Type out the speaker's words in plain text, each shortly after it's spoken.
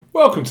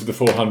Welcome to the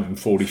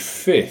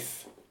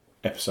 445th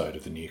episode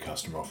of the New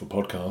Customer Offer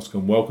podcast,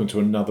 and welcome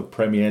to another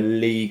Premier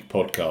League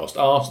podcast.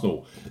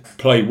 Arsenal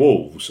play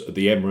Wolves at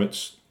the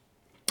Emirates,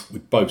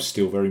 with both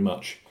still very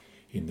much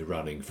in the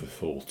running for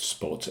fourth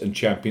spot and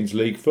Champions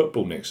League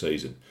football next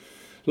season.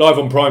 Live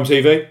on Prime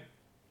TV,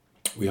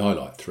 we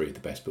highlight three of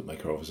the best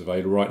bookmaker offers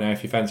available right now.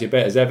 If you fancy a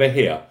bet as ever,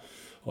 here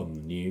on the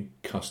New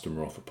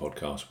Customer Offer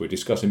podcast, we're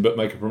discussing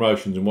bookmaker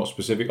promotions and what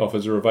specific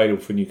offers are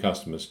available for new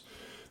customers.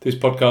 This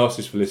podcast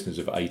is for listeners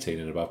of 18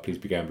 and above. Please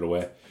be gamble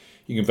aware.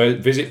 You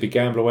can visit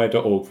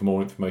begambleaware.org for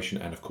more information,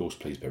 and of course,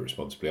 please bet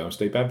responsibly. I'm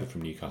Steve Bamford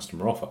from New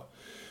Customer Offer.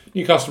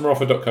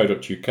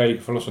 newcustomeroffer.co.uk. You can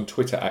follow us on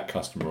Twitter at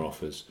Customer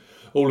Offers.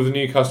 All of the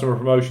new customer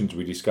promotions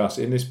we discuss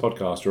in this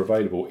podcast are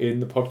available in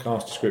the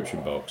podcast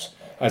description box,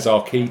 as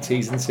are key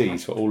T's and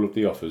C's for all of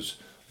the offers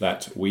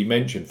that we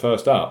mention.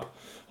 First up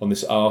on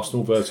this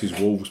Arsenal versus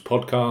Wolves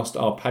podcast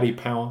are Paddy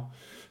Power,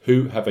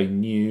 who have a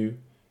new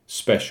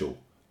special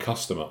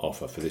customer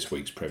offer for this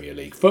week's Premier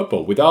League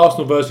football, with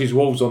Arsenal versus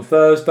Wolves on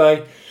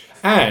Thursday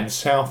and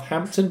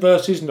Southampton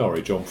versus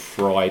Norwich on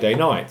Friday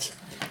night.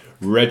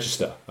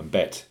 Register and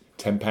bet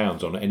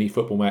 £10 on any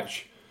football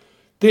match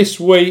this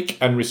week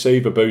and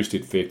receive a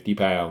boosted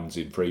 £50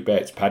 in free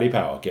bets. Paddy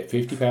Power, get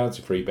 £50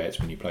 in free bets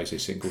when you place a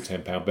single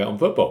 £10 bet on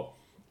football.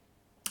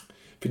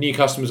 For new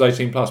customers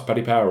 18 plus,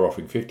 Paddy Power are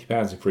offering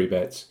 £50 in free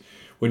bets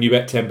when you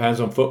bet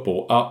 £10 on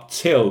football up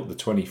till the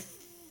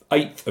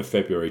 28th of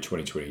February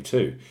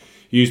 2022.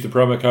 Use the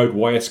promo code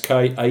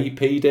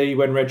YSKAPD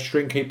when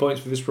registering. Key points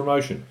for this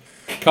promotion: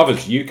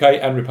 covers UK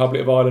and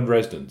Republic of Ireland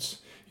residents.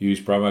 Use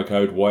promo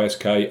code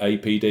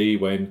YSKAPD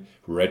when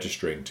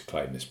registering to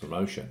claim this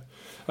promotion.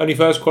 Only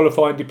first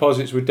qualifying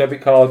deposits with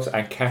debit cards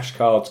and cash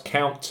cards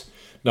count.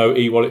 No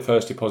e-wallet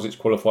first deposits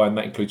qualify, and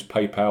that includes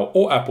PayPal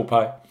or Apple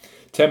Pay.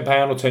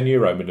 £10 or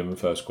 €10 minimum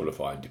first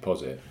qualifying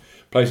deposit.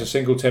 Place a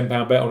single £10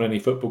 bet on any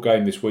football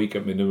game this week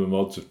at minimum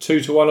odds of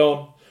 2 to 1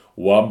 on,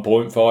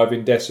 1.5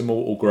 in decimal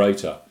or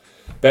greater.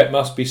 Bet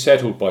must be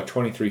settled by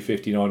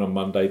 23:59 on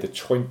Monday, the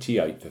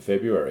 28th of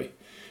February.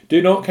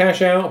 Do not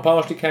cash out or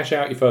partially cash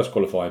out your first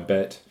qualifying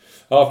bet.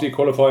 After your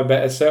qualifying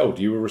bet is settled,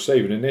 you will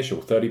receive an initial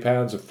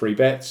 £30 of free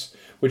bets,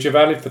 which are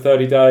valid for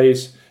 30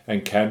 days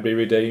and can be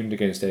redeemed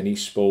against any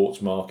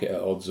sports market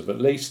at odds of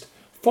at least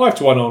 5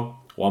 to 1 on,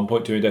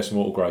 1.2 in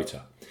decimal or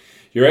greater.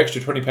 Your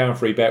extra £20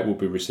 free bet will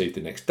be received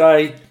the next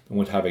day and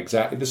would have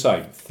exactly the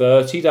same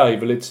 30-day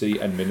validity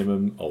and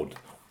minimum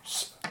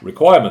odds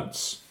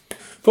requirements.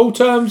 Full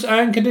terms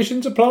and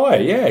conditions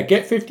apply.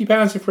 Get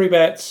 £50 in free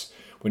bets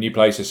when you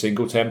place a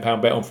single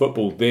 £10 bet on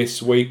football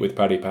this week with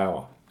Paddy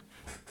Power.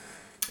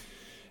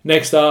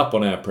 Next up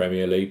on our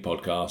Premier League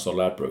podcast are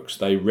Ladbrokes.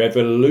 They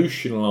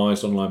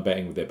revolutionised online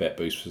betting with their Bet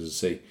Boost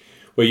facility,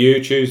 where you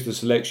choose the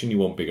selection you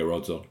want bigger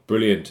odds on.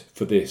 Brilliant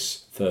for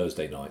this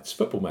Thursday night's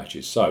football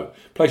matches. So,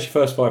 place your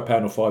first £5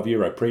 or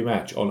 €5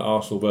 pre-match on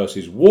Arsenal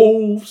versus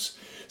Wolves,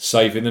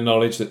 safe in the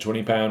knowledge that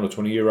 £20 or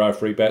 €20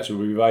 free bets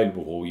will be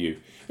available for you,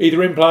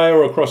 either in play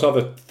or across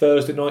other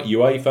Thursday night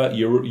UEFA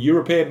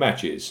European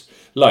matches,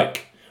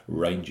 like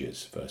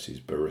Rangers versus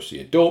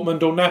Borussia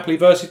Dortmund or Napoli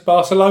versus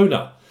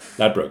Barcelona.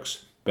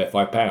 Ladbrokes, bet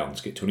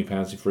 £5, get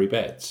 £20 in free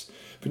bets.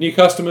 For new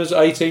customers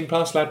 18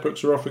 plus,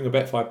 Ladbrokes are offering a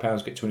bet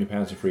 £5, get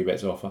 £20 in free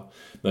bets offer.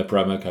 No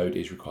promo code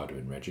is required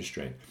when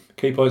registering.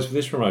 Key points for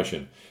this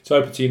promotion: it's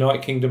open to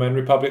United Kingdom and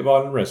Republic of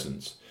Ireland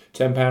residents.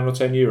 £10 or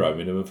 €10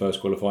 minimum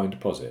first qualifying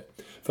deposit.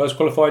 First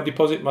qualifying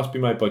deposit must be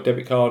made by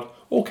debit card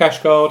or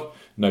cash card.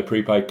 No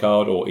prepaid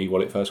card or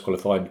e-wallet first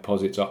qualifying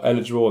deposits are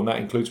eligible, and that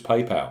includes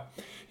PayPal.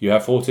 You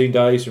have 14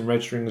 days from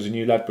registering as a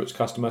new Ladbrokes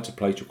customer to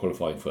place your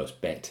qualifying first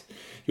bet.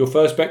 Your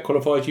first bet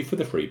qualifies you for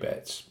the free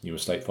bets. You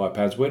must stake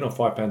 £5 win or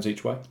 £5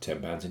 each way,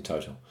 £10 in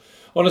total,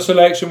 on a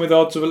selection with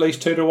odds of at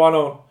least 2 to 1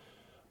 on,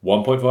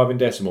 1.5 in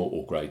decimal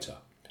or greater.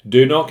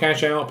 Do not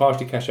cash out or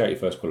partially cash out your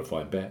first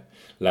qualifying bet.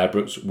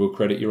 Ladbrokes will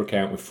credit your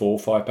account with 4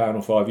 £5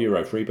 or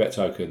 €5 free bet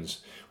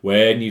tokens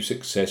when you've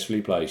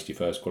successfully placed your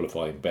first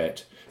qualifying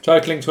bet,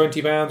 totaling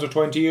 £20 or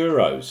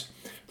 €20.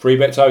 Free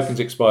bet tokens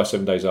expire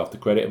 7 days after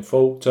credit, and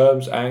full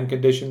terms and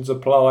conditions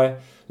apply.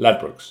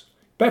 Ladbrokes,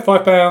 bet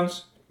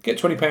 £5, get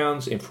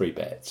 £20 in free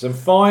bets. And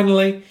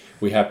finally,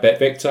 we have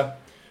BetVictor,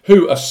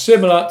 who are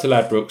similar to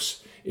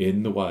Ladbrokes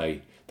in the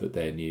way that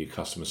their new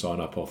customer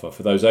sign-up offer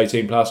for those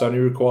 18 plus only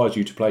requires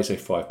you to place a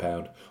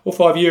 £5 or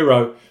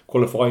 €5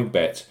 qualifying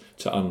bet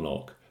to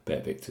unlock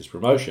BetVictor's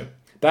promotion.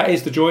 That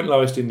is the joint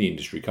lowest in the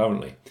industry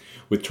currently.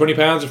 With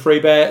 £20 of free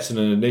bets and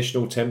an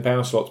additional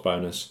 £10 slots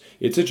bonus,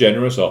 it's a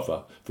generous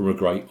offer from a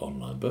great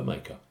online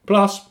bookmaker.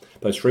 Plus,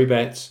 those free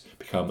bets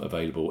become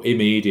available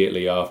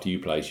immediately after you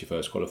place your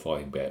first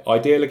qualifying bet.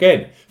 Ideal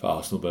again for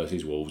Arsenal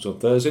versus Wolves on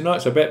Thursday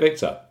night, so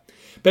BetVictor.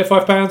 Bet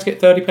 £5,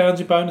 get £30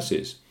 in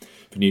bonuses.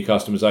 For new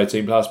customers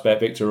 18 plus,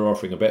 BetVictor are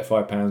offering a bet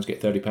 £5,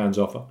 get £30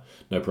 offer.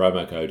 No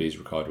promo code is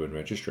required when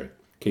registering.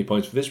 Key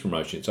points for this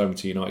promotion: it's open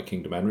to United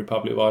Kingdom and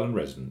Republic of Ireland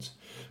residents.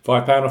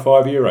 £5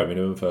 or €5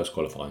 minimum first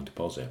qualifying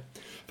deposit.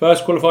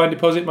 First qualifying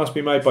deposit must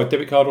be made by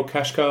debit card or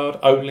cash card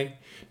only.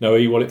 No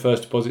e-wallet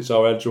first deposits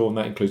are eligible, and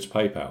that includes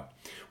PayPal.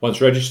 Once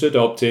registered,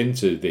 opt in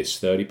to this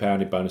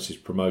 £30 in bonuses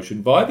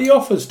promotion via the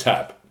offers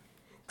tab.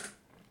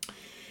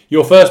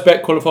 Your first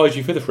bet qualifies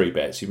you for the free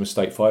bets. You must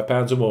stake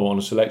 £5 or more on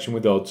a selection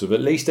with odds of at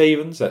least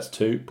evens, that's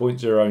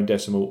 2.0 in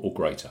decimal or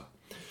greater.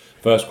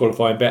 First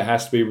qualifying bet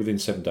has to be within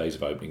 7 days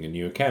of opening a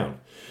new account.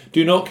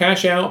 Do not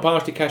cash out,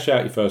 partially cash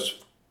out your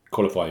first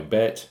qualifying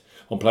bet.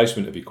 On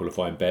placement of your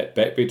qualifying bet,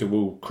 BetVictor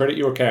will credit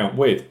your account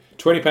with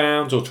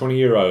 £20 or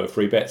 €20 of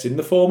free bets in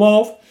the form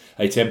of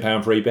a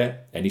 £10 free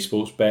bet, any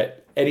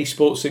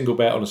sports single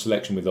bet on a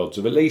selection with odds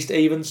of at least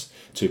evens,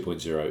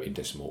 2.0 in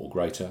decimal or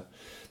greater.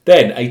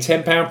 Then a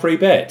 £10 free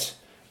bet,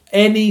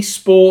 any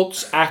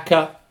sports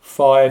ACCA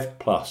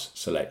 5+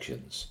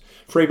 selections.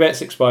 Free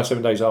bets expire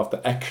 7 days after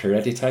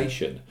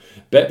accreditation.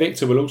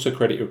 BetVictor will also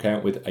credit your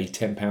account with a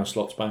 £10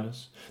 slots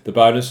bonus. The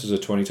bonus is a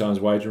 20 times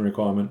wagering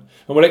requirement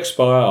and will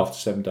expire after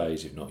 7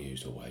 days if not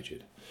used or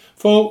wagered.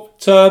 Full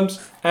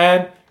terms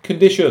and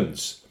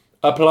conditions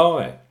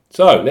apply.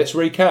 So let's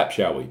recap,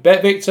 shall we?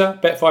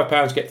 BetVictor, bet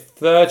 £5, get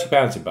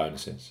 £30 in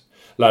bonuses.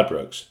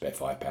 Ladbrokes, bet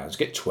 £5,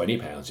 get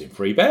 £20 in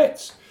free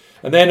bets.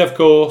 And then, of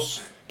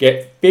course,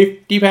 get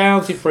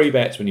 £50 in free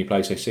bets when you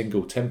place a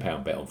single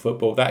 £10 bet on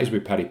football. That is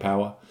with Paddy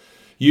Power.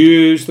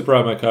 Use the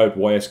promo code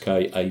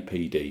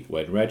YSKAPD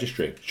when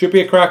registering. Should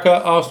be a cracker.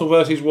 Arsenal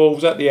versus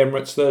Wolves at the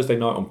Emirates Thursday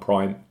night on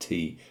Prime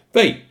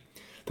TV.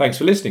 Thanks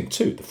for listening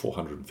to the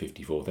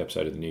 454th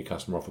episode of the New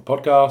Customer Offer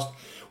Podcast.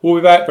 We'll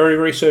be back very,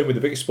 very soon with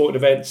the biggest sporting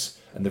events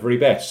and the very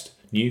best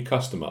new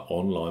customer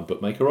online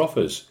bookmaker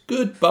offers.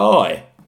 Goodbye.